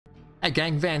Hey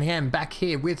gang, Van Ham back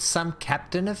here with some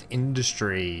Captain of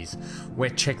Industries.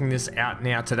 We're checking this out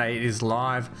now today. It is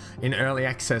live in early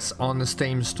access on the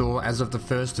Steam store as of the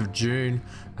 1st of June.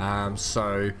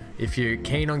 So if you're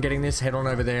keen on getting this, head on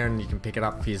over there and you can pick it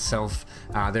up for yourself.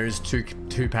 There is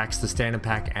two packs, the standard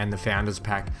pack and the founders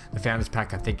pack. The founders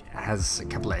pack I think has a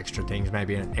couple of extra things,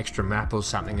 maybe an extra map or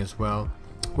something as well.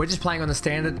 We're just playing on the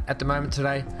standard at the moment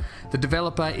today. The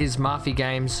developer is Murphy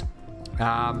Games.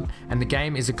 And the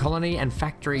game is a colony and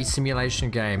factory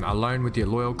simulation game. Alone with your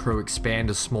loyal crew,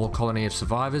 expand a small colony of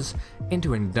survivors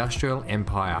into an industrial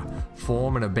empire.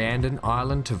 Form an abandoned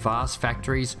island to vast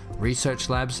factories, research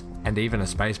labs, and even a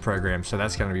space program. So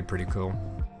that's going to be pretty cool.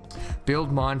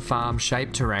 Build, mine, farm,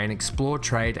 shape terrain, explore,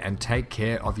 trade, and take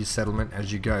care of your settlement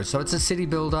as you go. So it's a city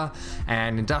builder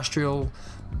and industrial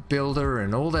builder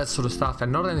and all that sort of stuff. And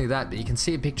not only that, but you can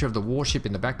see a picture of the warship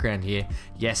in the background here.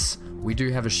 Yes, we do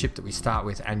have a ship that we start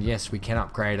with, and yes, we can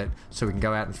upgrade it so we can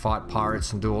go out and fight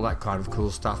pirates and do all that kind of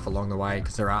cool stuff along the way,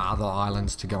 because there are other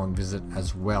islands to go and visit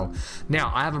as well.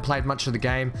 Now, I haven't played much of the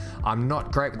game. I'm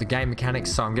not great with the game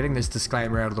mechanics, so I'm getting this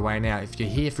disclaimer out of the way now. If you're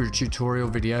here for a tutorial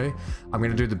video, I'm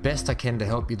going to do the best I can to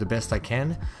help you the best I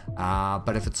can,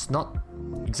 but if it's not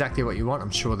exactly what you want,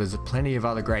 I'm sure there's plenty of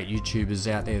other great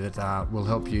YouTubers out there that will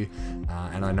help you,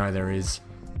 and I know there is.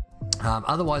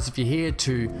 Otherwise, if you're here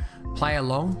to play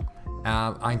along,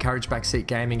 I encourage backseat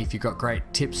gaming. If you've got great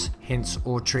tips, hints,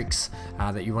 or tricks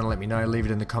that you want to let me know, leave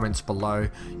it in the comments below,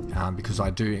 because I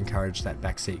do encourage that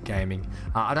backseat gaming.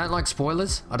 I don't like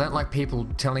spoilers. I don't like people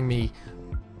telling me,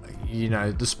 you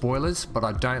know, the spoilers, but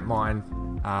I don't mind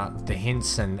the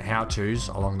hints and how-tos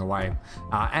along the way.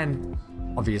 And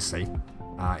obviously,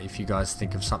 if you guys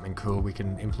think of something cool, we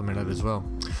can implement it as well.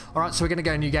 Alright, so we're going to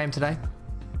go new game today.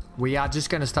 We are just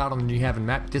going to start on the New Haven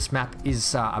map. This map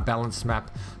is a balanced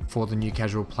map for the new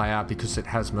casual player because it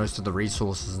has most of the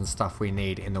resources and stuff we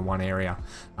need in the one area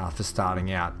for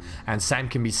starting out. And same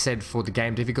can be said for the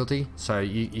game difficulty. So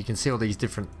you can see all these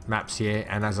different maps here,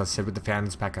 and as I said with the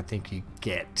Founders Pack, I think you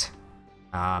get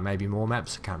maybe more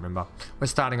maps, I can't remember. We're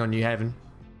starting on New Haven.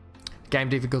 Game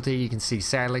difficulty, you can see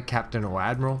Sailor, Captain, or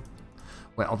Admiral.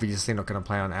 We're obviously not going to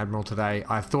play on Admiral today.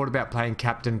 I've thought about playing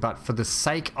Captain, but for the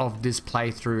sake of this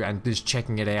playthrough and just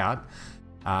checking it out,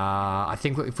 I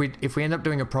think if we end up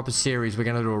doing a proper series, we're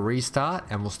going to do a restart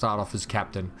and we'll start off as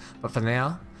Captain. But for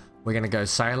now, we're going to go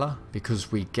Sailor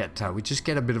because we just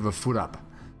get a bit of a foot up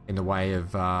in the way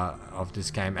of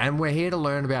this game, and we're here to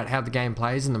learn about how the game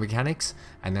plays and the mechanics,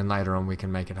 and then later on we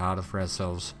can make it harder for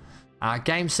ourselves.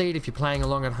 Game seed, if you're playing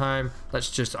along at home,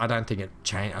 I don't think it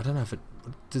changed. I don't know if it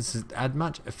does it add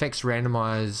much. Affects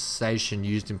randomization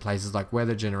used in places like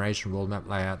weather generation. World map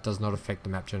layout does not affect the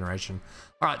map generation.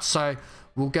 All right, so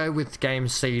we'll go with game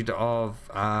seed of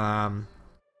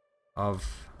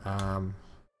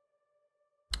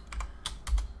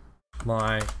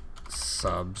my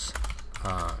subs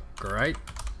are great,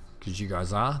 because you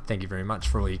guys are. Thank you very much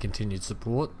for all your continued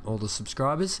support, all the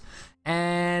subscribers,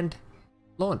 and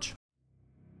launch.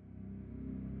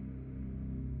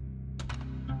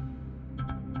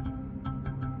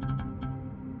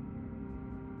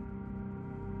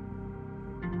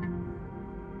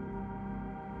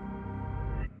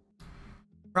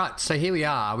 Right, so here we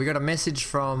are. We got a message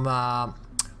from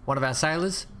one of our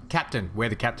sailors. Captain. We're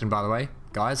the captain, by the way,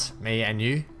 guys. Me and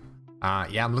you.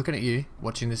 Yeah, I'm looking at you,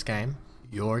 watching this game.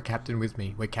 You're a captain with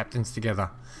me. We're captains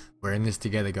together. We're in this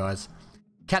together, guys.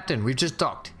 Captain, we've just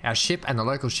docked. Our ship and the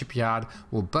local shipyard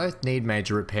will both need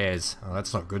major repairs. Oh,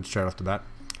 that's not good straight off the bat.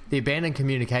 The abandoned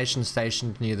communication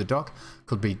station near the dock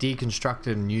could be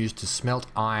deconstructed and used to smelt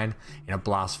iron in a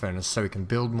blast furnace so we can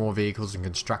build more vehicles and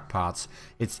construct parts.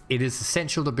 It is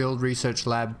essential to build a research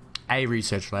lab,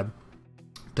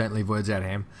 don't leave words out,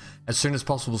 Ham, as soon as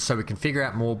possible so we can figure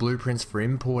out more blueprints for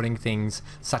importing things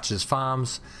such as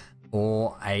farms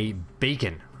or a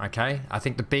beacon. Okay, I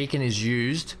think the beacon is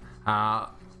used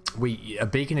a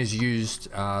beacon is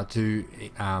used to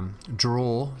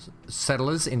draw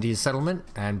settlers into your settlement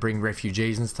and bring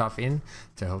refugees and stuff in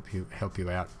to help you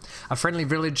out. A friendly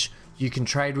village you can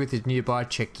trade with is nearby.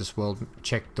 Check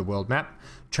the world map.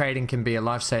 Trading can be a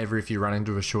lifesaver if you run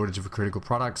into a shortage of critical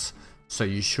products, so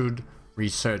you should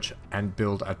research and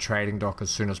build a trading dock as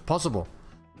soon as possible.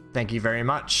 Thank you very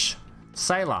much,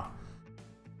 Sailor.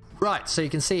 Right, so you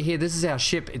can see here, this is our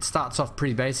ship. It starts off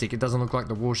pretty basic. It doesn't look like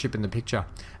the warship in the picture.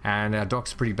 And our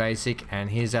dock's pretty basic. And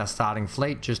here's our starting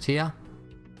fleet just here.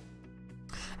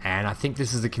 And I think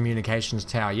this is the communications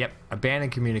tower. Yep,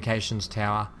 abandoned communications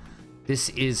tower. This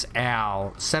is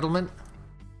our settlement,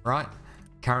 right?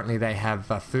 Currently they have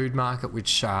a food market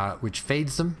which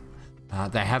feeds them.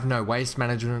 They have no waste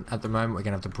management at the moment. We're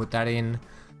going to have to put that in.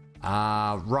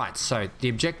 Right, so the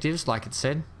objectives, like it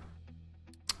said,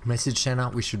 message center,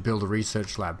 we should build a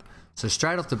research lab. So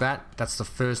straight off the bat, that's the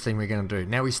first thing we're going to do.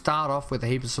 Now we start off with a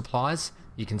heap of supplies.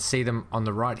 You can see them on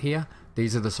the right here.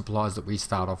 These are the supplies that we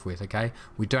start off with, okay?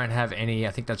 We don't have any,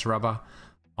 I think that's rubber,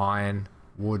 iron,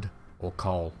 wood, or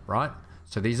coal, right?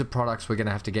 So these are products we're going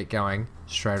to have to get going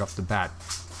straight off the bat.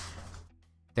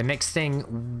 The next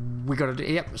thing we got to do,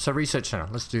 yep, so research center,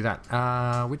 let's do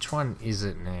that. Which one is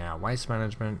it now? Waste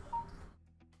management,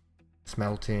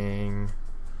 smelting,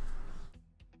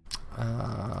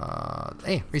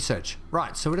 research.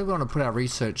 Right, so where do we want to put our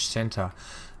research center?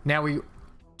 Now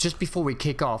just before we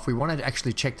kick off, we want to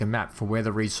actually check the map for where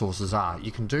the resources are.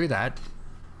 You can do that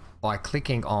by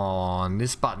clicking on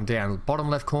this button down bottom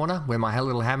left corner where my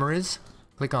little hammer is.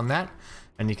 Click on that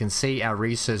and you can see our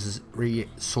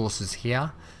resources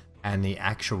here and the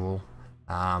actual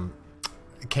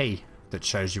key that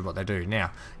shows you what they do.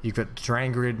 Now you've got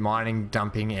terrain grid, mining,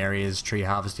 dumping areas, tree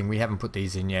harvesting. We haven't put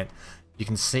these in yet. You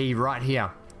can see right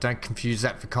here, don't confuse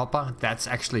that for copper, that's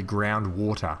actually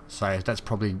groundwater, so that's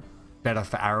probably better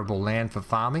for arable land for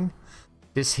farming.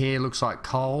 This here looks like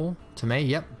coal to me.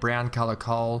 Yep, brown color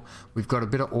coal. We've got a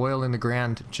bit of oil in the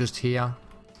ground just here.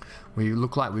 We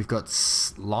look like we've got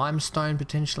limestone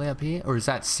potentially up here, or is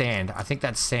that sand? I think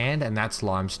that's sand and that's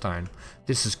limestone.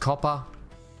 This is copper.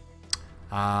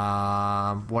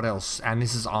 What else? And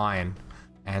this is iron.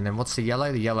 And then what's the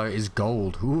yellow? The yellow is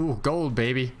gold. Ooh, gold,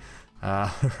 baby.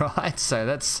 Right, so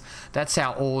that's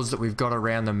our ores that we've got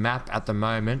around the map at the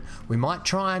moment. We might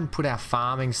try and put our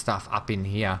farming stuff up in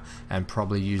here and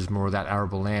probably use more of that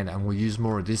arable land, and we'll use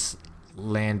more of this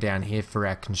land down here for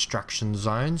our construction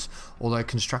zones, although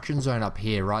construction zone up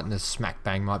here right in the smack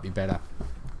bang might be better.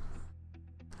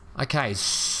 Okay,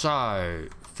 so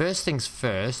first things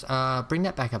first, bring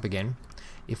that back up again.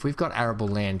 If we've got arable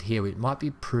land here, it might be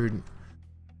prudent,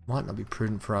 might not be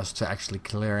prudent for us to actually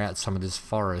clear out some of this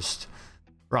forest.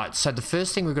 Right, so the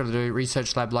first thing we've got to do,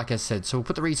 research lab, like I said, so we'll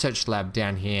put the research lab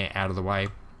down here out of the way.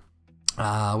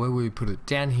 Where will we put it?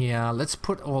 Down here. Let's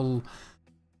put all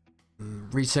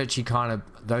researchy kind of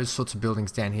those sorts of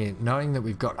buildings down here, knowing that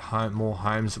we've got more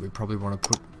homes that we probably want to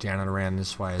put down and around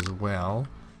this way as well.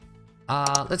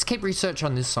 Let's keep research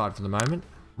on this side for the moment.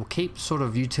 We'll keep sort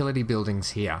of utility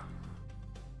buildings here.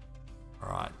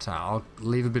 Alright, I'll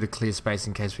leave a bit of clear space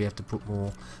in case we have to put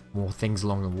more things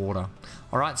along the water.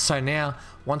 Alright, so now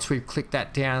once we've clicked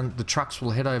that down, the trucks will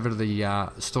head over to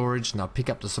the storage and they'll pick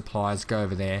up the supplies, go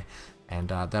over there, and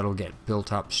that'll get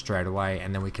built up straight away,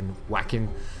 and then we can whack in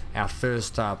our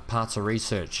first parts of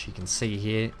research. You can see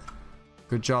here,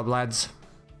 good job lads,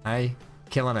 hey,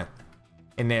 killing it.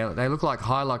 In there, they look like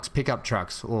Hilux pickup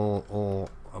trucks, or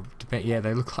yeah,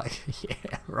 they look like,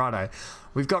 yeah, righto.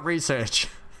 We've got research.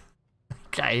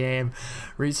 Okay,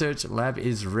 research lab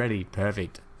is ready.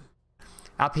 Perfect.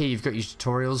 Up here you've got your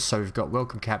tutorials, so we've got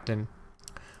welcome captain,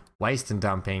 waste and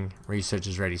dumping, research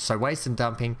is ready. So waste and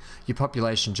dumping, your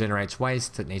population generates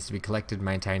waste that needs to be collected,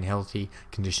 maintain healthy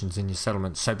conditions in your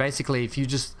settlements. So basically if you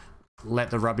just let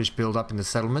the rubbish build up in the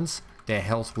settlements, their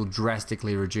health will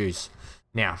drastically reduce.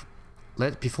 Now,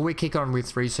 before we kick on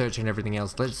with research and everything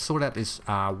else, let's sort out this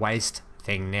waste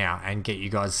thing now and get you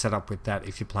guys set up with that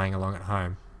if you're playing along at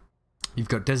home. You've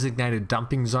got designated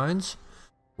dumping zones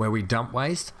where we dump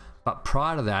waste, but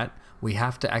prior to that, we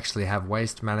have to actually have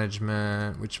waste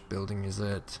management. Which building is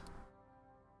it?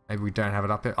 Maybe we don't have it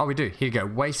up here. Oh, we do. Here you go.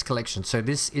 Waste collection. So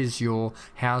this is your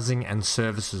housing and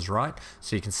services, right?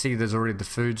 So you can see there's already the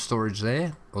food storage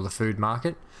there, or the food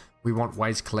market. We want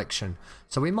waste collection.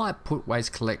 So we might put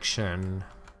waste collection...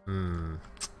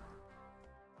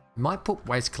 might put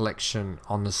waste collection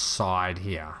on the side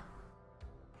here.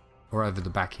 Or over the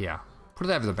back here. Put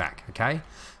it over the back, okay?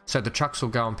 So the trucks will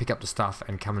go and pick up the stuff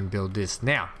and come and build this.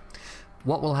 Now,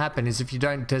 what will happen is if you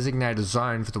don't designate a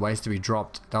zone for the waste to be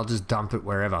dropped, they'll just dump it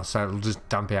wherever. So it'll just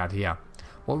dump out here.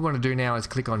 What we want to do now is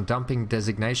click on dumping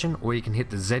designation, or you can hit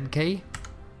the Z key,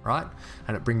 right?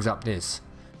 And it brings up this.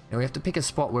 Now we have to pick a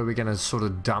spot where we're going to sort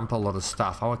of dump a lot of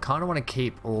stuff. I kind of want to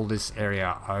keep all this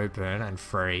area open and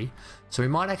free. So we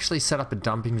might actually set up a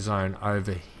dumping zone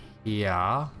over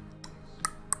here.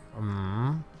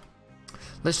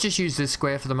 Let's just use this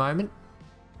square for the moment.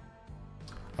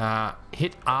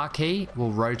 Hit R key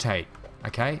will rotate.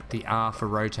 Okay, the R for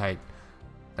rotate.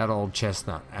 That old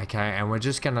chestnut. Okay, and we're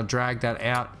just going to drag that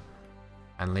out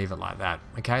and leave it like that.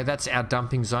 Okay, that's our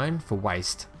dumping zone for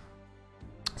waste.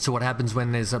 So what happens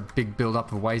when there's a big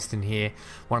build-up of waste in here,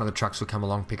 one of the trucks will come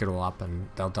along, pick it all up, and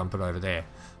they'll dump it over there.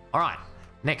 Alright,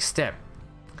 next step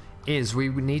is we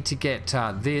need to get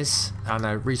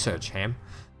research, Ham.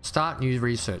 Start new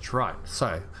research. Right,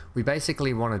 so we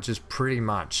basically want to just pretty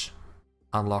much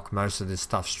unlock most of this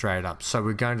stuff straight up. So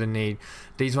we're going to need,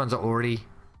 these ones are already,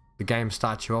 the game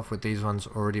starts you off with these ones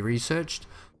already researched.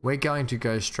 We're going to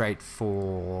go straight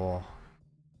for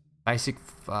basic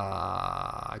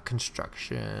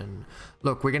construction.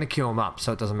 Look, we're going to queue them up,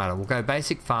 so it doesn't matter. We'll go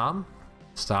basic farm,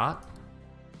 start.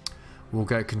 We'll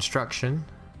go construction,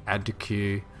 add to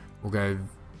queue. We'll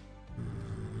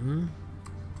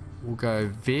go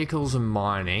vehicles and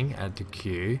mining, add to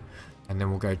queue. And then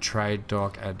we'll go trade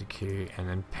dock, add to queue, and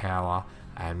then power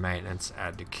and maintenance,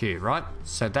 add to queue, right?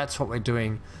 So that's what we're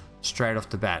doing straight off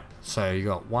the bat. So you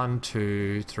got 1,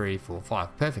 2, 3, 4,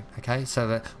 5. Perfect. Okay, so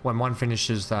that when one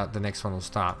finishes, the next one will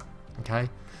start. Okay,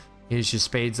 here's your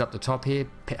speeds up the top here.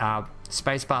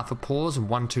 Spacebar for pause, and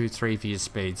 1, 2, 3 for your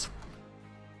speeds.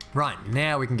 Right,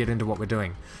 now we can get into what we're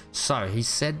doing. So he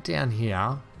said down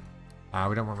here,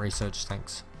 we don't want research,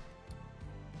 thanks.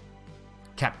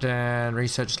 Captain,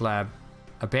 research lab.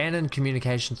 Abandoned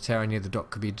communications tower near the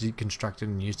dock could be deconstructed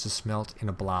and used to smelt in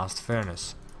a blast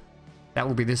furnace. That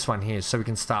will be this one here, so we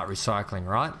can start recycling,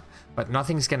 right? But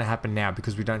nothing's going to happen now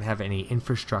because we don't have any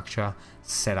infrastructure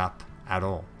set up at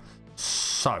all.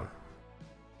 So,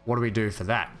 what do we do for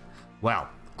that? Well,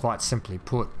 quite simply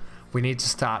put, we need to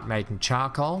start making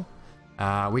charcoal.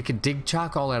 We could dig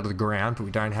charcoal out of the ground, but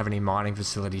we don't have any mining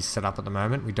facilities set up at the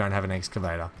moment. We don't have an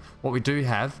excavator. What we do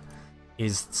have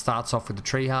is, starts off with the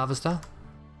tree harvester.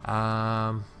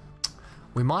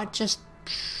 We might just,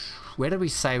 where did we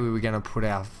say we were going to put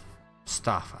our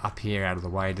stuff? Up here out of the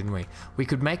way, didn't we? We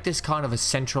could make this kind of a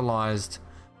centralized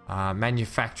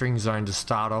manufacturing zone to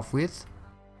start off with,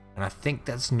 and I think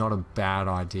that's not a bad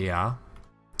idea.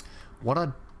 What I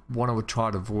want to try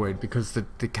to avoid, because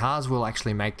the cars will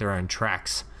actually make their own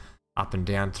tracks up and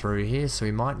down through here, so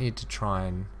we might need to try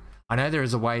and, I know there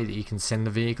is a way that you can send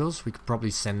the vehicles. We could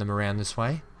probably send them around this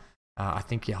way. I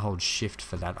think you hold shift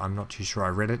for that. I'm not too sure. I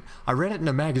read it in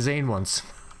a magazine once.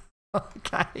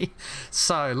 Okay,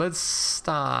 so let's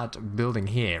start building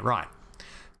here. Right,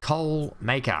 coal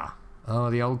maker. Oh,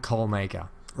 the old coal maker.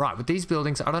 Right, with these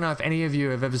buildings, I don't know if any of you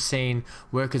have ever seen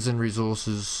Workers and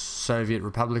Resources Soviet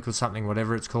Republic or something,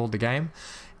 whatever it's called, the game.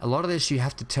 A lot of this, you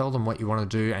have to tell them what you want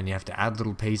to do, and you have to add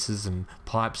little pieces and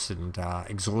pipes and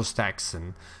exhaust stacks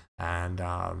and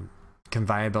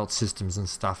conveyor belt systems and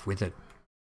stuff with it.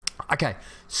 Okay,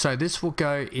 so this will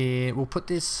go in, we'll put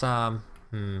this,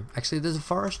 actually there's a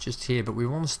forest just here, but we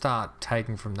want to start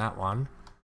taking from that one.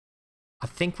 I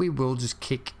think we will just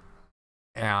kick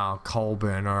our coal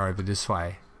burner over this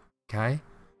way. Okay,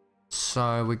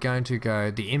 so we're going to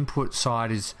go, the input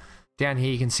side is down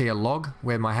here. You can see a log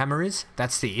where my hammer is,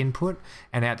 that's the input,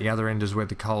 and out the other end is where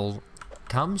the coal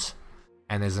comes,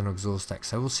 and there's an exhaust stack,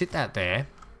 so we'll sit that there.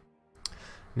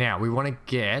 Now we want to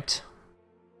get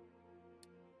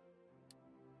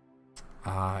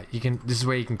this is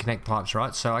where you can connect pipes,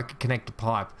 right? So I could connect the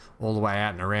pipe all the way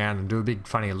out and around and do a big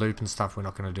funny loop and stuff. We're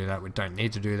not going to do that. We don't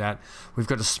need to do that. We've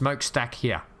got a smokestack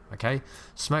here. Okay,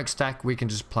 smokestack, we can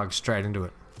just plug straight into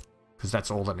it because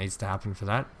that's all that needs to happen for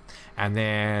that. And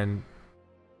then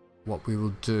what we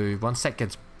will do, once that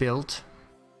gets built,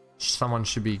 someone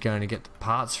should be going to get the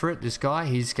parts for it. This guy,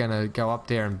 he's going to go up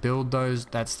there and build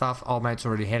that stuff. Old mate's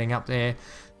already heading up there.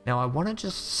 Now I want to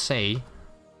just see,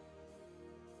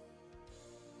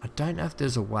 I don't know if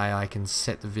there's a way I can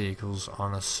set the vehicles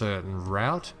on a certain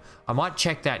route. I might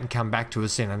check that and come back to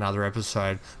us in another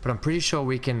episode, but I'm pretty sure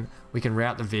we can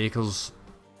route the vehicles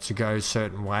to go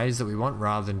certain ways that we want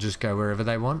rather than just go wherever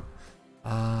they want.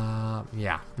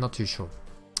 Yeah, not too sure.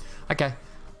 Okay,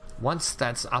 once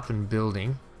that's up and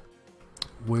building,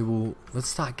 let's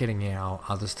start getting our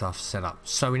other stuff set up.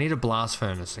 So we need a blast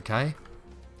furnace, okay?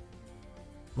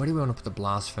 Where do we want to put the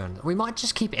blast furnace? We might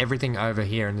just keep everything over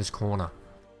here in this corner.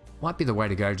 Might be the way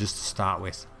to go just to start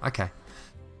with. Okay,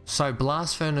 so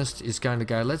blast furnace is going to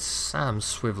go, let's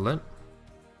swivel it.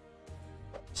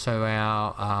 So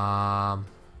our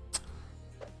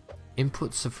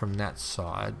inputs are from that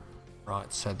side.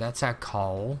 Right, so that's our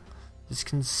coal. This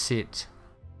can sit.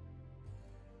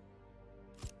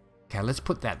 Okay, let's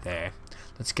put that there.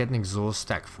 Let's get an exhaust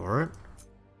stack for it.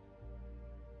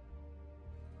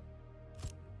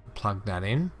 Plug that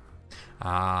in.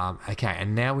 Okay,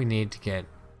 and now we need to get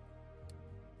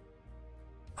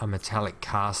a metallic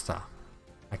caster.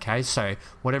 Okay, so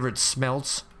whatever it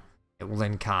smelts, it will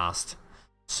then cast.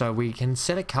 So we can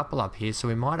set a couple up here. So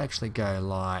we might actually go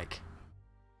like,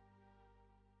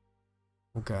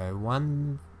 we'll go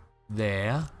one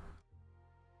there,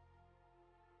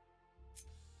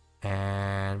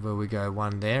 and will we go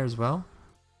one there as well?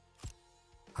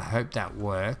 I hope that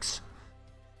works,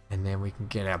 and then we can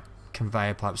get our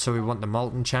conveyor pipe. So we want the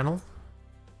molten channel.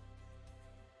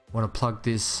 Want to plug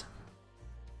this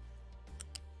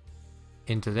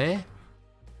into there.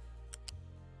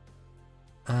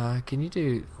 Can you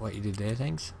do what you did there?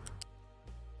 Thanks.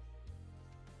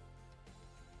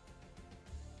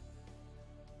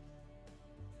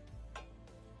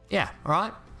 Yeah,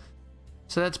 alright.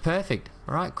 So that's perfect.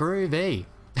 Alright, groovy.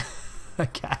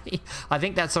 Okay. I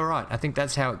think that's alright. I think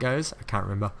that's how it goes. I can't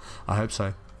remember. I hope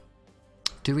so.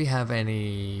 Do we have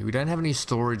any... We don't have any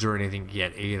storage or anything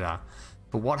yet either.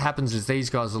 But what happens is these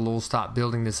guys will all start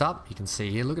building this up. You can see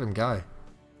here. Look at them go.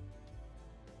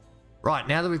 Right,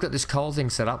 now that we've got this coal thing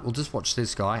set up, we'll just watch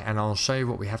this guy and I'll show you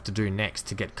what we have to do next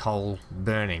to get coal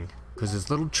burning. Because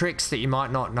there's little tricks that you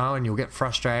might not know and you'll get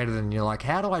frustrated and you're like,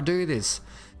 how do I do this?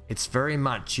 It's very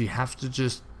much, you have to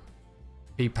just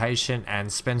be patient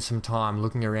and spend some time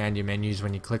looking around your menus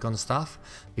when you click on stuff,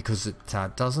 because it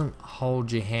doesn't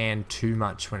hold your hand too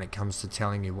much when it comes to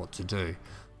telling you what to do.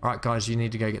 Alright guys, you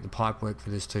need to go get the pipe work for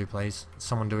this too, please. Is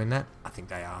someone doing that? I think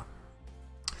they are.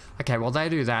 Okay, while they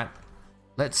do that,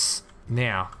 let's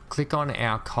now click on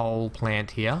our coal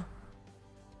plant here.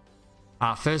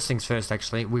 First things first,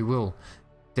 actually, we will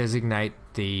designate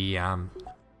the...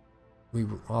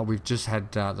 we've just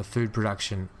had the food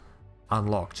production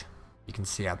unlocked. You can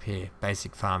see up here,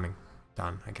 basic farming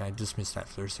done. Okay, dismiss that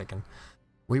for a second.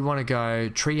 We want to go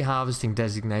tree harvesting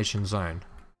designation zone.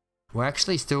 We're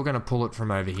actually still going to pull it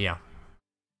from over here.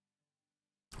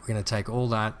 We're going to take all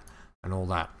that and all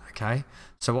that. Okay,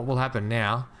 so what will happen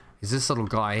now is this little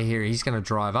guy here, he's going to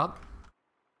drive up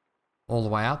all the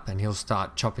way up and he'll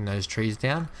start chopping those trees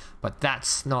down. But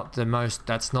that's not the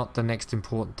next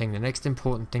important thing. The next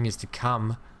important thing is to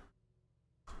come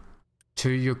to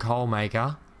your coal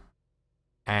maker.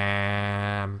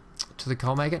 To the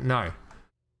coal maker? No.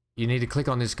 You need to click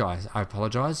on this guy. I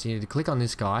apologize. You need to click on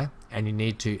this guy and you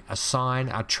need to assign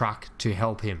a truck to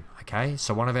help him. Okay,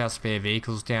 so one of our spare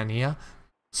vehicles down here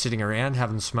sitting around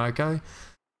having smoko.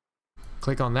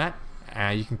 Click on that.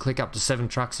 You can click up to 7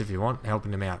 trucks if you want,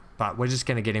 helping him out. But we're just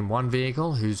going to get him one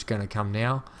vehicle who's going to come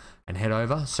now and head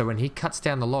over. So when he cuts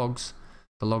down the logs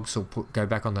will go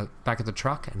back on the back of the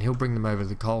truck and he'll bring them over to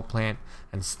the coal plant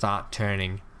and start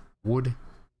turning wood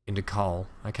into coal.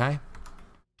 Okay?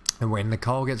 And when the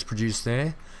coal gets produced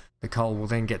there, the coal will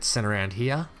then get sent around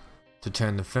here to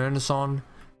turn the furnace on,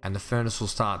 and the furnace will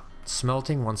start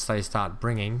smelting once they start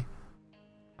bringing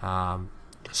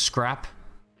scrap,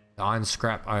 iron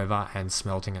scrap over and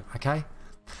smelting it. Okay,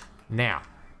 now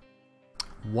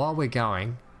while we're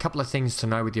going, a couple of things to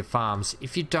know with your farms.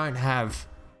 If you don't have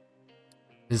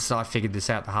this, I figured this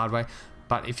out the hard way,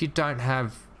 but if you don't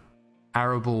have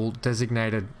arable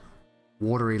designated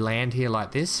watery land here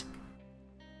like this,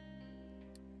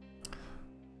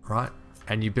 right,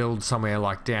 and you build somewhere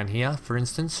like down here for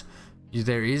instance,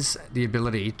 there is the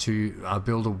ability to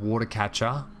build a water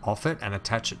catcher off it and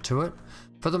attach it to it.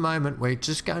 For the moment, we're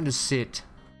just going to sit...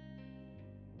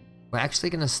 We're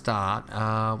actually going to start...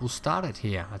 we'll start it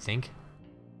here, I think.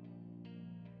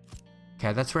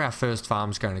 Okay, that's where our first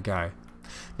farm's going to go.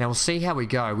 Now, we'll see how we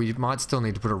go. We might still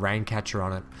need to put a rain catcher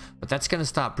on it. But that's going to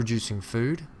start producing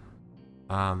food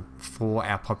for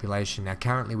our population. Now,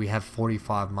 currently, we have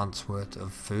 45 months worth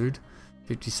of food.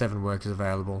 57 workers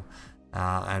available.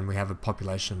 And we have a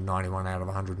population of 91 out of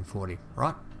 140.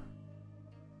 Right?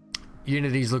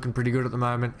 Unity's looking pretty good at the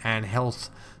moment, and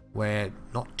health, we're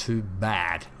not too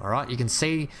bad. Alright, you can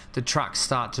see the trucks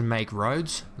start to make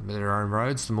roads, their own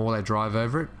roads, the more they drive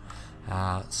over it.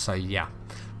 So yeah.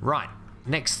 Right,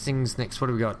 next things next, what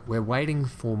do we got? We're waiting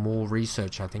for more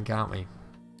research, I think, aren't we?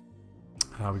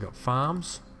 We got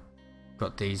farms,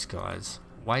 got these guys.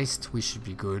 Waste, we should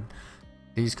be good.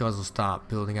 These guys will start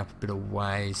building up a bit of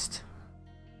waste.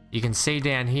 You can see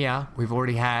down here, we've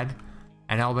already had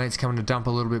and Albate's coming to dump a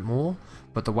little bit more,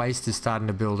 but the waste is starting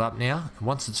to build up now. And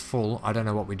once it's full, I don't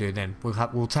know what we do then.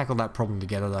 We'll tackle that problem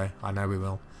together though. I know we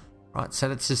will. Right, so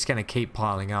that's just going to keep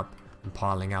piling up and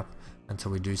piling up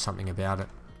until we do something about it.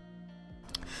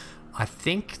 I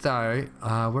think though,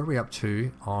 where are we up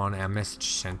to on our message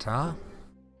center?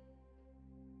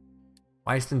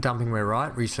 Waste and dumping we're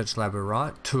right, research lab we're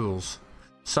right, tools.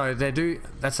 So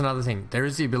that's another thing. There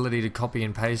is the ability to copy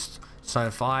and paste. So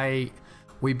if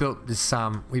we built this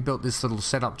little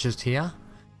setup just here.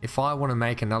 If I want to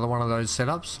make another one of those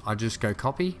setups, I just go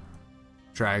copy,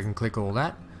 drag and click all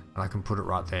that, and I can put it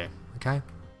right there. Okay,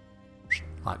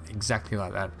 like exactly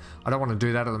like that. I don't want to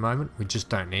do that at the moment. We just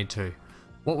don't need to.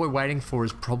 What we're waiting for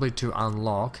is probably to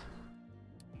unlock.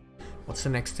 What's the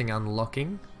next thing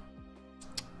unlocking?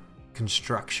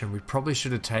 Construction. We probably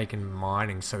should have taken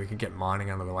mining so we could get mining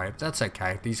out of the way. But that's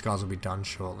okay. These guys will be done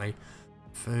shortly.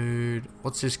 Food.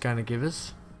 What's this going to give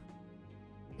us?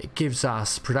 It gives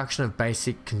us production of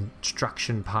basic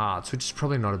construction parts, which is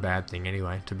probably not a bad thing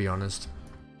anyway, to be honest.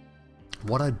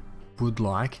 What I would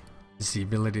like is the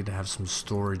ability to have some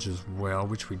storage as well,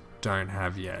 which we don't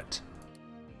have yet.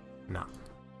 No.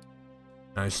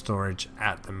 No storage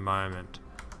at the moment.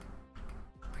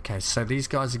 Okay, so these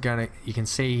guys are going to, you can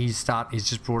see he's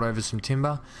just brought over some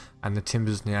timber, and the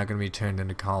timber's now going to be turned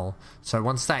into coal. So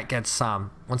once that gets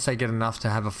once they get enough to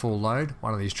have a full load,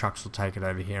 one of these trucks will take it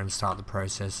over here and start the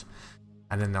process,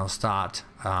 and then they'll start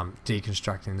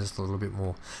deconstructing this a little bit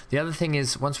more. The other thing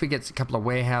is, once we get a couple of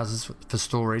warehouses for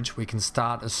storage, we can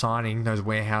start assigning those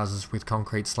warehouses with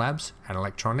concrete slabs and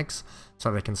electronics,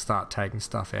 so they can start taking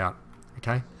stuff out.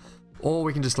 Okay, or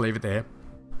we can just leave it there.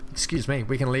 Excuse me,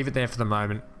 we can leave it there for the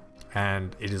moment,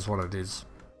 and it is what it is.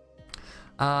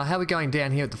 How are we going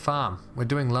down here at the farm? We're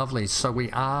doing lovely. So we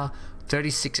are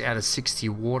 36 out of 60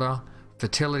 water.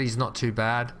 Fertility's not too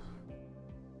bad.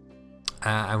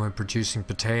 And we're producing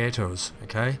potatoes,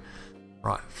 okay?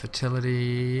 Right,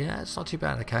 fertility, yeah, it's not too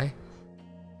bad, okay?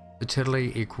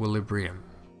 Fertility equilibrium.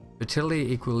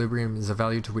 Fertility equilibrium is a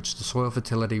value to which the soil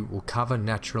fertility will cover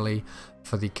naturally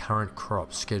for the current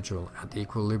crop schedule. At the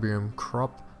equilibrium,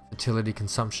 crop fertility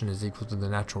consumption is equal to the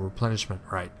natural replenishment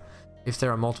rate. If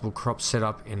there are multiple crops set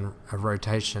up in a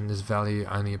rotation, this value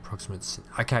only approximates.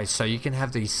 Okay, so you can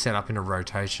have these set up in a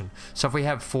rotation. So if we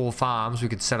have 4 farms, we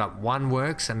could set up one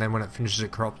works, and then when it finishes a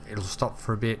crop, it'll stop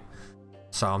for a bit.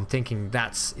 So I'm thinking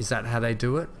is that how they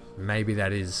do it? Maybe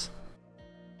that is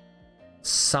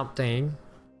something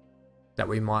that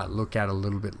we might look at a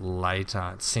little bit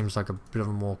later. It seems like a bit of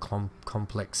a more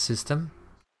complex system.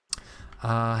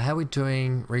 How are we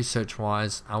doing research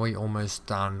wise? Are we almost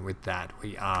done with that?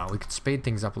 We are. We could speed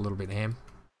things up a little bit, Ham.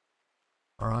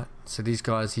 Alright, so these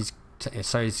guys, he's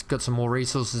got some more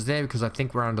resources there, because I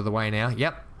think we're under the way now.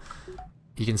 Yep,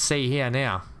 you can see here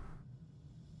now.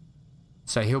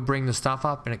 So he'll bring the stuff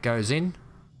up and it goes in.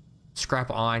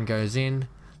 Scrap iron goes in,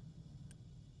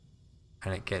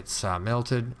 and it gets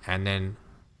melted, and then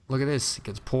look at this, it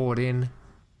gets poured in.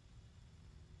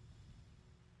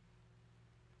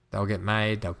 They'll get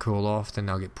made, they'll cool off, then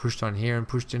they'll get pushed on here and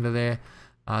pushed into there,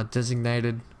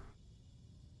 designated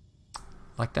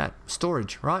like that.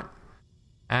 Storage, right?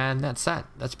 And that's that.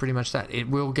 That's pretty much that. It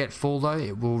will get full though.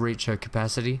 It will reach her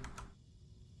capacity.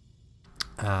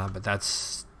 But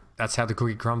that's how the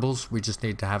cookie crumbles. We just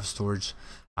need to have storage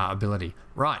ability.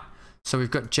 Right. So we've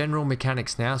got general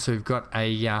mechanics now. So we've got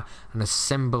an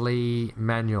assembly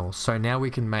manual. So now we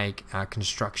can make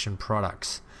construction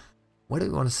products. Where do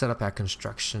we want to set up our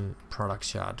construction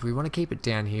products yard? Do we want to keep it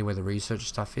down here where the research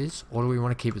stuff is? Or do we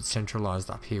want to keep it centralized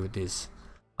up here with this?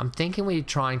 I'm thinking we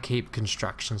try and keep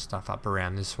construction stuff up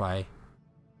around this way.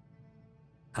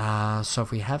 So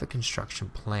if we have a construction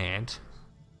plant,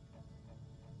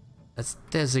 let's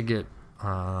designate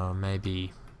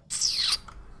maybe.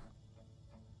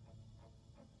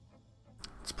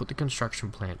 Let's put the construction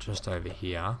plant just over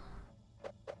here.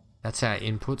 That's our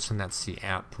inputs and that's the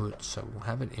output, so we'll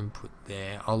have an input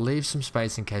there. I'll leave some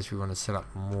space in case we want to set up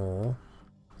more.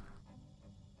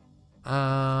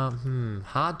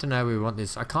 Hard to know where we want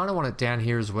this. I kind of want it down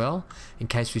here as well, in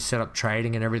case we set up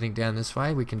trading and everything down this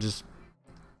way. We can just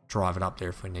drive it up there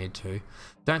if we need to.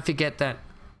 Don't forget that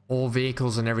all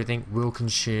vehicles and everything will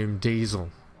consume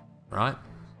diesel, right?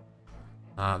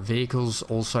 Vehicles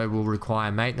also will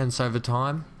require maintenance over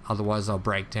time, otherwise they'll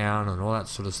break down and all that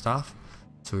sort of stuff.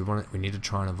 So we need to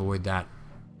try and avoid that.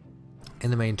 In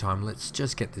the meantime, let's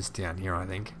just get this down here, I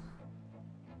think.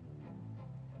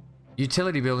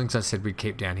 Utility buildings, I said we'd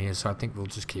keep down here, so I think we'll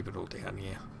just keep it all down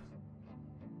here.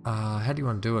 How do you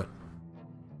want to do it?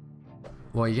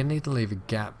 Well, you're going to need to leave a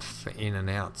gap for in and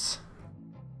outs.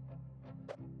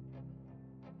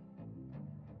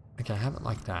 Okay, have it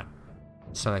like that,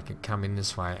 so they can come in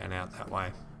this way and out that way.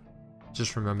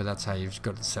 Just remember that's how you've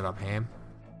got to set up, Ham.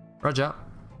 Roger.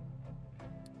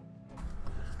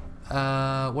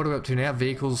 What are we up to now?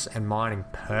 Vehicles and mining.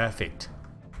 Perfect.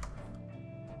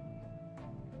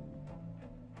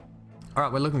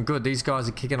 Alright, we're looking good. These guys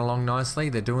are kicking along nicely.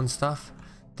 They're doing stuff.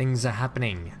 Things are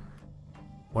happening.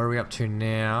 What are we up to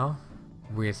now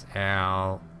with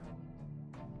our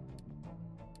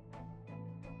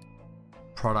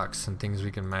products and things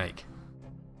we can make?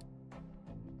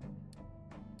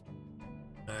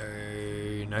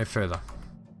 No further.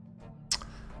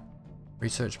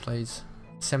 Research, please.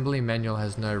 Assembly manual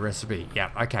has no recipe.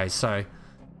 Yeah, okay, so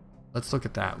let's look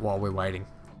at that while we're waiting.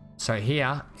 So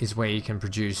here is where you can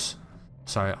produce,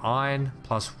 so iron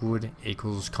plus wood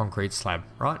equals concrete slab,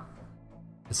 right?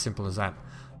 As simple as that.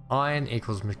 Iron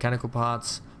equals mechanical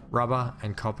parts, rubber,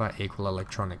 and copper equal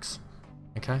electronics.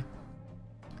 Okay?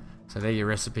 So they're your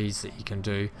recipes that you can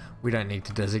do. We don't need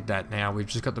to designate that now. We've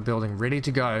just got the building ready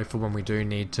to go for when we do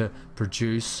need to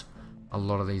produce a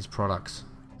lot of these products.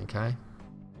 Okay?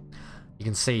 You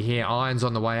can see here, iron's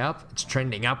on the way up. It's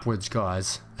trending upwards,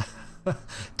 guys.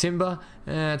 Timber,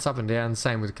 it's up and down.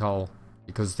 Same with coal.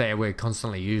 Because there we're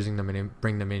constantly using them and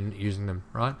bring them in, using them,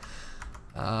 right?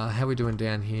 How are we doing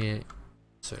down here?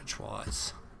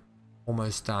 Search-wise.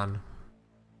 Almost done.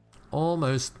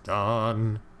 Almost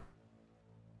done.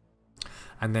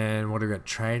 And then what do we got?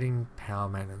 Trading, power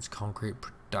maintenance, concrete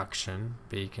production,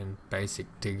 beacon, basic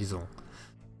diesel.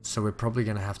 So we're probably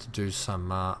going to have to do some...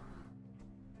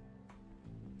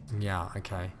 yeah,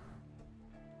 okay.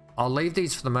 I'll leave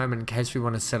these for the moment in case we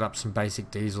want to set up some basic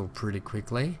diesel pretty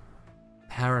quickly.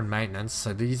 Power and maintenance.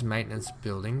 So these maintenance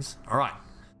buildings, alright,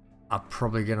 are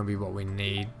probably going to be what we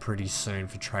need pretty soon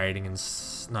for trading. And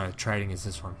no, trading is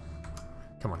this one.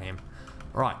 Come on, Em.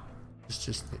 Alright.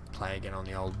 Just play again on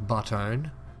the old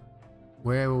button.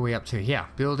 Where were we up to? Here,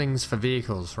 buildings for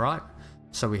vehicles, right?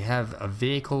 So we have a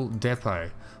vehicle depot.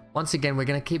 Once again, we're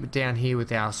going to keep it down here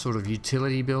with our sort of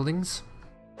utility buildings.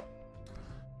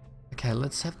 Okay,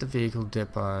 let's have the vehicle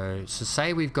depot. So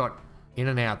say we've got in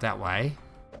and out that way.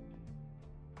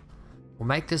 We'll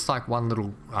make this like one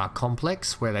little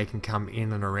complex where they can come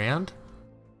in and around.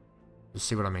 You'll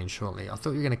see what I mean shortly. I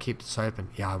thought you were going to keep this open.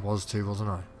 Yeah, I was too, wasn't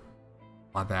I?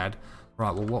 My bad.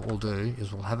 Right, well what we'll do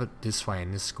is we'll have it this way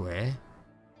in this square.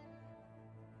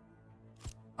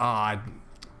 Oh,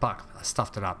 fuck, I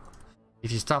stuffed it up.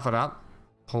 If you stuff it up,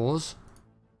 pause.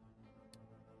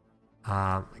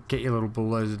 Get your little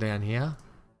bulldozer down here.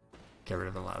 Get rid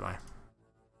of it that way.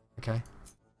 Okay.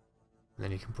 And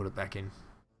then you can put it back in.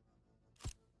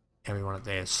 And we want it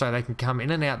there. So they can come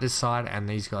in and out this side and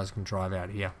these guys can drive out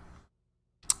here.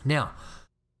 Now,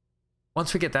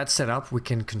 once we get that set up, we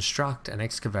can construct an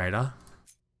excavator.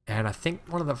 And I think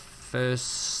one of the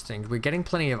first things, we're getting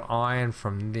plenty of iron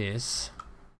from this.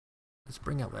 Let's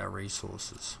bring up our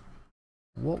resources.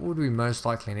 What would we most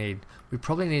likely need? We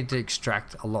probably need to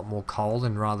extract a lot more coal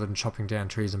than rather than chopping down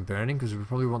trees and burning, because we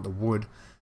probably want the wood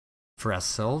for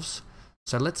ourselves.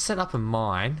 So let's set up a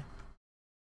mine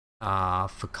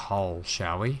for coal,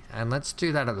 shall we? And let's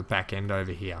do that at the back end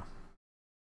over here.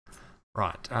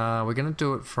 Right, we're going to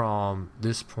do it from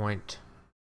this point.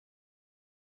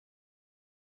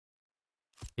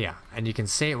 Yeah, and you can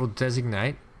see it will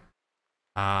designate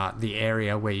the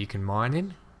area where you can mine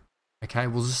in. Okay,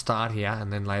 we'll just start here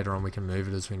and then later on we can move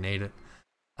it as we need it.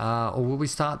 Or will we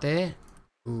start there?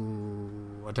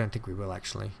 Ooh, I don't think we will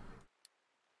actually.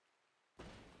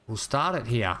 We'll start it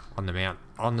here on the mount,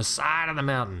 on the side of the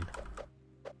mountain.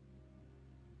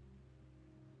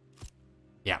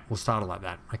 Yeah, we'll start it like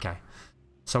that. Okay.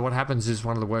 So what happens is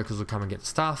one of the workers will come and get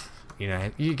stuff. You know,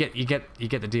 you get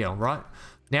the deal, right?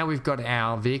 Now we've got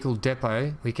our vehicle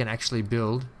depot. We can actually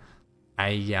build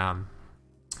a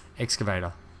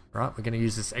excavator. Right, we're going to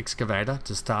use this excavator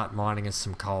to start mining us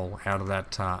some coal out of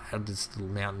that, out of this little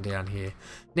mountain down here.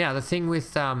 Now, the thing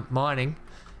with mining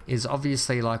is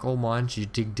obviously, like all mines, you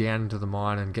dig down into the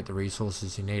mine and get the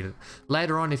resources you need.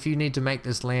 Later on, if you need to make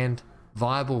this land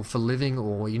viable for living,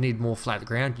 or you need more flat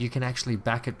ground, you can actually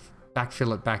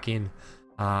backfill it back in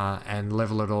and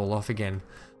level it all off again.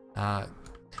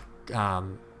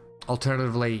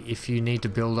 Alternatively, if you need to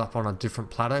build up on a different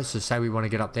plateau, so say we want to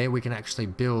get up there, we can actually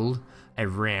build a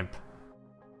ramp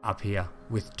up here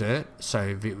with dirt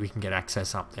so we can get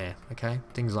access up there. Okay,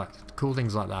 things like cool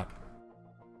things like that.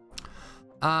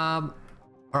 All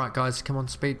right, guys, come on,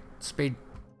 speed.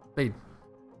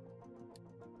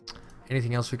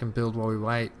 Anything else we can build while we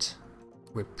wait?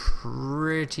 We're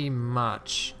pretty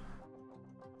much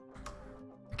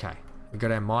okay. We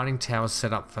got our mining tower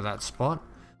set up for that spot,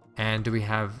 and do we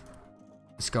have?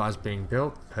 This guy's being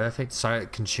built. Perfect. So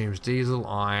it consumes diesel,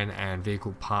 iron, and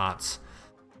vehicle parts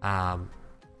out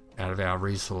of our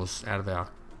resource, out of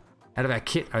our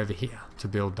kit over here to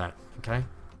build that. Okay.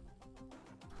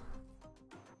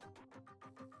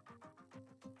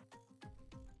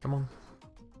 Come on.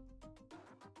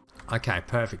 Okay,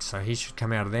 perfect. So he should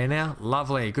come out of there now.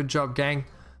 Lovely. Good job, gang.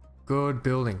 Good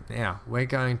building. Now we're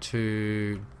going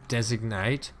to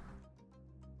designate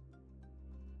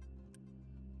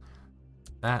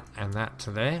that and that to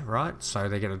there, right? So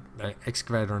they get an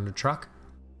excavator and a truck.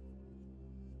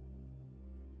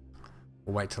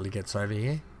 We'll wait till he gets over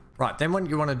here. Right, then what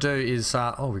you want to do is,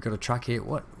 oh, we've got a truck here.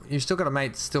 What? You've still got a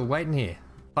mate still waiting here,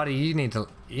 buddy. You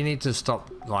need to stop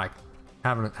like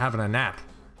having a nap.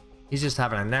 He's just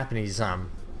having a nap in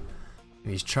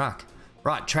his truck.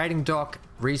 Right, trading dock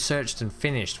researched and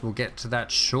finished. We'll get to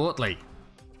that shortly.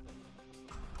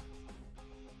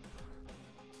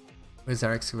 Where's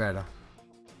our excavator?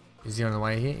 Is he on the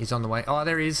way here? He's on the way. Oh,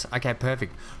 there he is. Okay,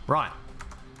 perfect. Right.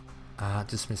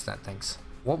 Dismiss that, thanks.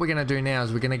 What we're going to do now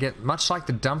is we're going to get, much like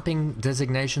the dumping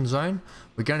designation zone,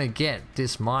 we're going to get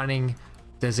this mining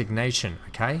designation,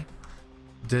 okay?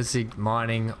 Desig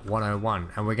mining 101.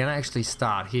 And we're going to actually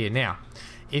start here. Now,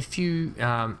 if you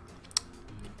want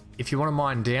to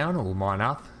mine down or mine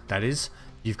up, that is,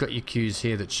 you've got your cues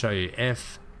here that show you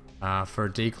F for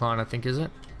a decline, I think, is it?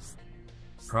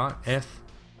 Right, F.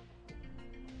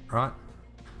 Right,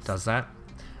 does that.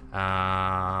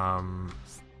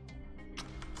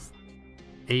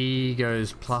 E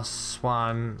goes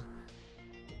 +1,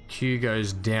 Q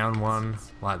goes down 1,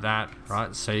 like that,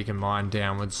 right? So you can mine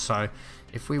downwards. So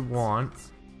if we want,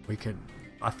 we could,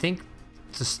 I think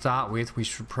to start with, we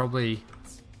should probably,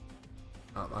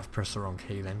 oh, I've pressed the wrong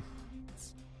key then.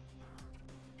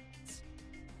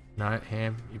 No,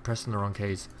 Ham, you're pressing the wrong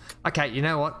keys. Okay, you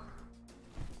know what?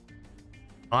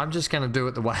 I'm just going to do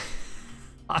it the way,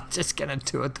 I'm just going to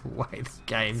do it the way the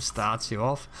game starts you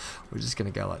off. We're just going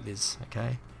to go like this,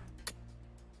 okay?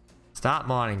 Start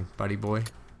mining, buddy boy.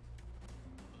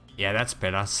 Yeah, that's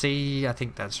better. See, I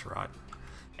think that's right.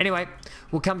 Anyway,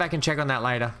 we'll come back and check on that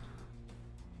later.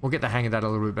 We'll get the hang of that a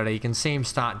little bit better. You can see him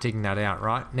start digging that out,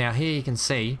 right? Now here you can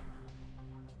see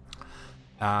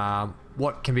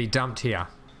what can be dumped here.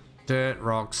 Dirt,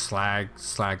 rocks,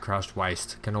 slag, crushed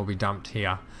waste can all be dumped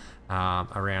here,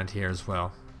 around here as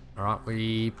well. Alright,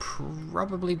 we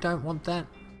probably don't want that,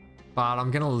 but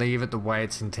I'm going to leave it the way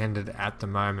it's intended at the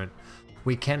moment.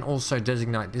 We can also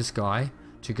designate this guy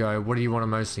to go, what do you want to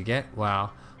mostly get?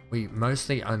 Well, we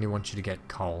mostly only want you to get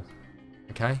coal,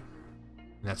 okay?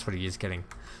 And that's what he is getting.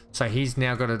 So he's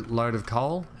now got a load of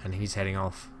coal and he's heading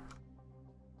off.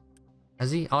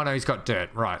 Has he? Oh no, he's got dirt,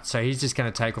 right. So he's just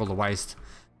going to take all the waste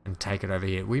and take it over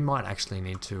here. We might actually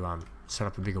need to set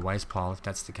up a bigger waste pile if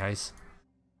that's the case.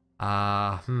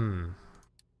 Yeah,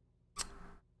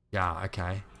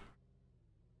 okay.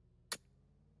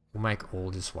 We'll make all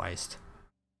this waste.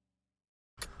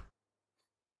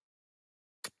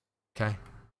 Okay.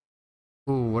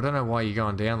 Ooh, I don't know why you're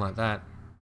going down like that.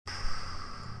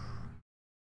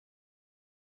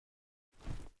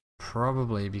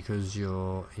 Probably because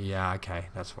you're... Yeah, okay,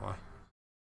 that's why.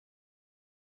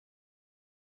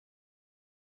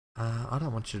 I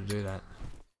don't want you to do that.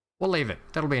 We'll leave it.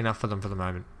 That'll be enough for them for the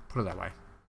moment. Put it that way.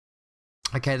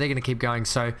 Okay, they're going to keep going.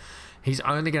 So he's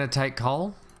only going to take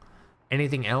coal.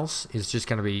 Anything else is just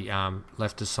going to be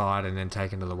left aside and then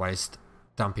taken to the waste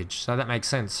dumpage. So that makes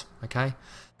sense, okay?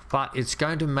 But it's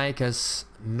going to make us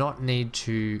not need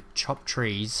to chop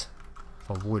trees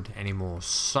for wood anymore.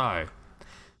 So I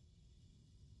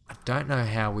don't know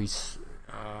how we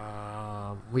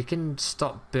can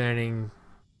stop burning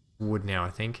wood now, I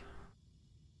think.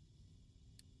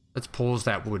 Let's pause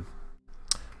that wood.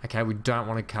 Okay, we don't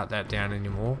want to cut that down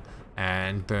anymore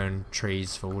and burn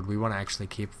trees for wood. We want to actually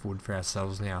keep wood for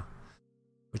ourselves now,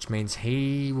 which means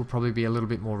he will probably be a little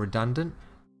bit more redundant.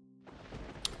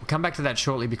 We'll come back to that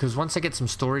shortly because once I get some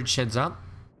storage sheds up.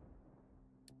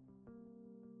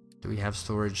 Do we have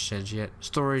storage sheds yet?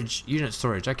 Storage, unit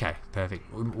storage, okay,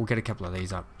 perfect. We'll get a couple of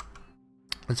these up.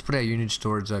 Let's put our unit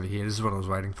storage over here. This is what I was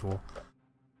waiting for.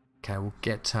 Okay, we'll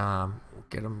get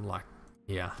them like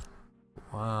here.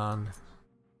 One.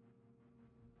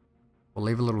 We'll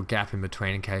leave a little gap in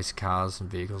between in case cars and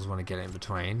vehicles want to get in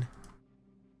between.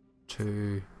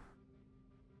 2,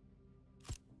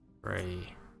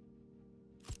 3,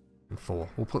 and 4.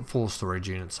 We'll put 4 storage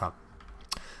units up.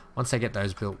 Once they get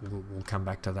those built, we'll come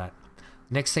back to that.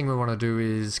 Next thing we want to do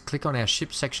is click on our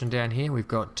ship section down here. We've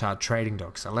got trading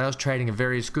docks. Allows trading of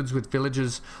various goods with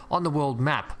villages on the world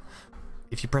map.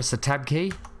 If you press the tab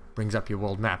key, brings up your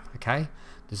world map, okay?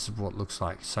 This is what it looks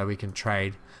like. So we can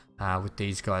trade with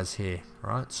these guys here,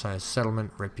 right? So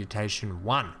settlement reputation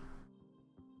 1.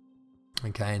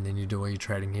 Okay, and then you do all your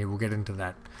trading here. We'll get into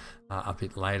that a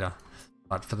bit later.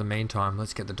 But for the meantime,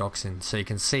 let's get the docks in. So you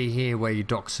can see here where your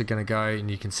docks are going to go,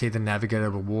 and you can see the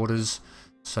navigable waters.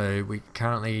 So we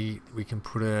can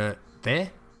put it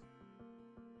there.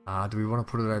 Do we want to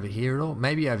put it over here at all?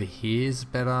 Maybe over here is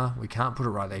better. We can't put it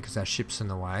right there because our ship's in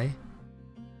the way.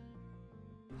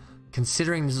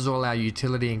 Considering this is all our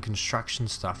utility and construction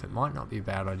stuff, it might not be a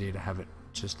bad idea to have it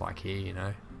just like here, you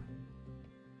know.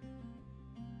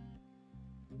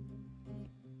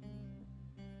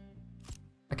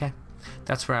 Okay,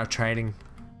 that's where our trading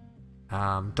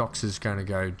docks is going to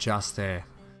go, just there.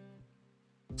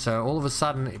 So all of a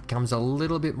sudden it becomes a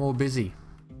little bit more busy.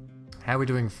 How are we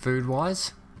doing food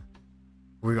wise?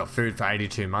 We've got food for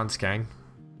 82 months, gang.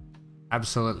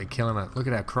 Absolutely killing it. Look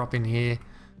at our crop in here.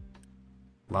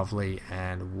 Lovely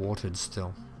and watered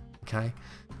still. Okay.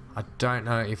 I don't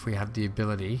know if we have the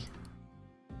ability.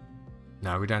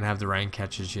 No, we don't have the rain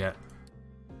catchers yet.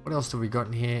 What else have we got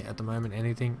in here at the moment?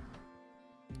 Anything?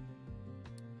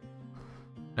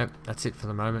 Nope, that's it for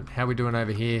the moment. How are we doing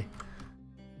over here?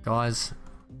 Guys,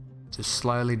 just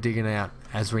slowly digging out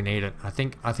as we need it. I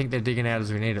think they're digging out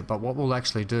as we need it, but what we'll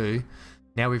actually do,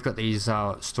 now we've got these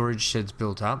storage sheds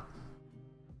built up.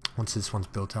 Once this one's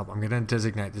built up, I'm going to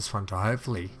designate this one to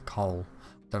hopefully coal.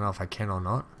 Don't know if I can or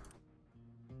not.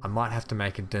 I might have to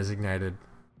make a designated...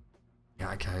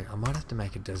 Yeah, okay, I might have to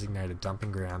make a designated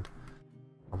dumping ground.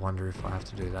 I wonder if I have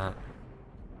to do that.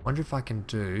 I wonder if I can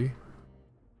do...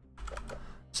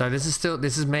 So this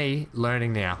is me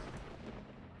learning now.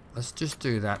 Let's just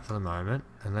do that for the moment,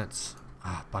 and let's...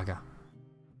 Ah, bugger.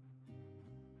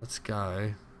 Let's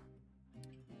go.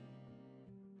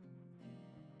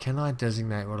 Can I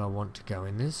designate what I want to go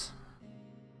in this?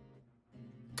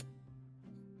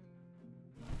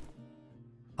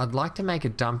 I'd like to make a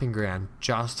dumping ground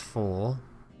just for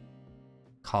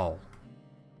coal.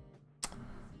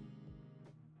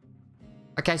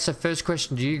 Okay, so first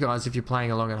question to you guys, if you're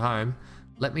playing along at home,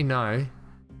 let me know.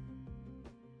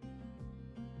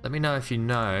 Let me know if you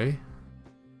know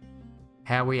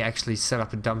how we actually set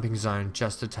up a dumping zone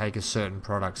just to take a certain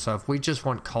product. So if we just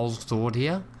want coal stored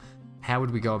here, how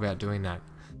would we go about doing that?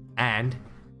 And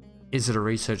is it a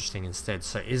research thing instead?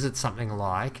 So is it something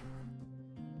like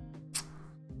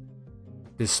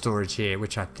this storage here,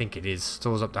 which I think it is,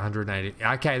 stores up to 180.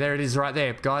 Okay, there it is right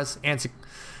there, guys. Answer,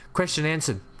 question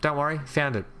answered. Don't worry,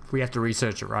 found it. We have to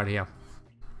research it right here.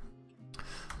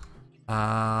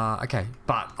 Okay,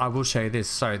 but I will show you this.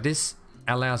 So this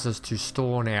allows us to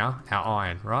store now our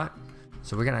iron, right?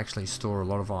 So we're going to actually store a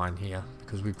lot of iron here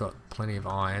because we've got plenty of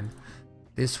iron.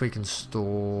 This we can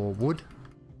store wood.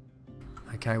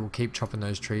 Okay, we'll keep chopping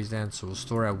those trees down, so we'll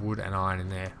store our wood and iron in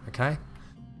there, okay?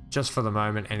 Just for the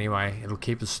moment anyway, it'll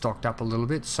keep us stocked up a little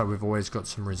bit, so we've always got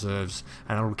some reserves,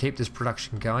 and it'll keep this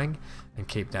production going and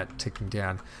keep that ticking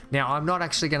down. Now, I'm not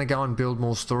actually going to go and build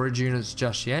more storage units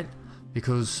just yet,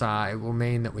 because it will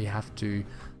mean that we have to,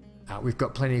 we've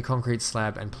got plenty of concrete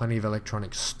slab and plenty of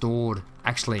electronics stored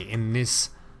actually in this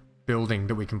building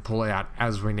that we can pull out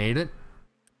as we need it.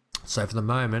 So for the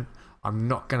moment, I'm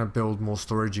not going to build more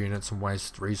storage units and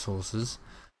waste resources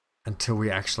until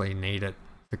we actually need it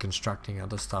for constructing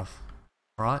other stuff.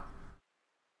 Alright,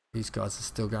 these guys are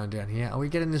still going down here. Are we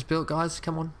getting this built, guys?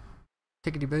 Come on,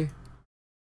 tickety boo.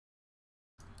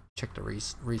 Check the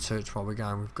research while we're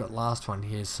going. We've got last one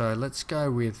here, so let's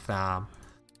go with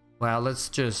well, let's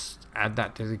just add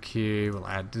that to the queue. We'll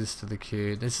add this to the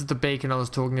queue. This is the beacon I was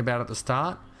talking about at the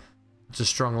start. It's a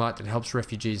strong light that helps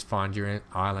refugees find your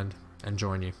island and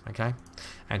join you, okay?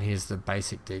 And here's the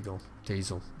basic diesel, okay?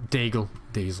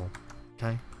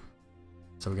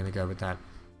 So we're gonna go with that.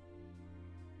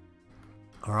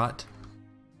 All right.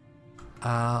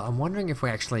 I'm wondering if we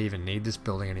actually even need this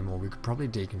building anymore. We could probably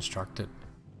deconstruct it.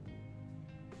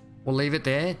 We'll leave it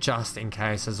there just in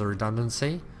case as a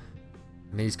redundancy.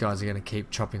 And these guys are gonna keep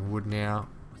chopping wood now.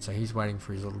 So he's waiting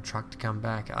for his little truck to come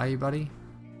back. Are you, buddy?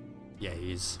 Yeah,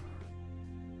 he is.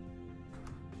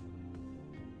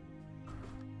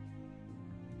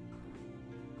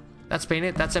 That's been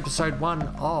it. That's episode 1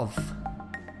 of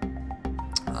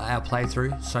our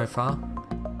playthrough so far.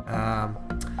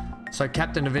 So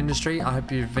Captain of Industry, I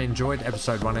hope you've enjoyed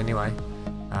episode 1 anyway.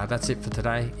 That's it for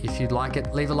today. If you'd like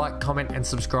it, leave a like, comment and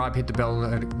subscribe. Hit the bell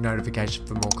notification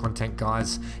for more content,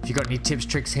 guys. If you've got any tips,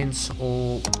 tricks, hints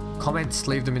or comments,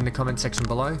 leave them in the comment section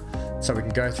below so we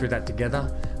can go through that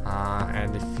together.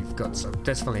 And if you've got some,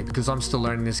 definitely, because I'm still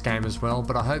learning this game as well,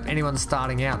 but I hope anyone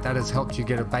starting out, that has helped you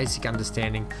get a basic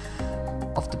understanding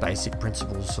of the basic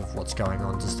principles of what's going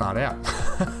on to start out.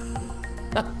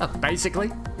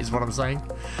 Basically, is what I'm saying.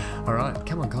 Alright,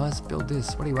 come on guys, build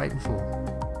this. What are you waiting for?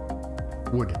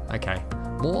 Wood, okay.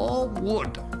 More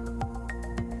wood.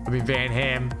 I've been Van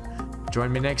Ham.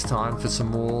 Join me next time for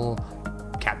some more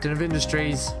Captain of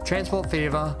Industries, Transport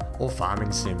Fever, or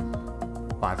Farming Sim.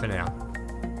 Bye for now.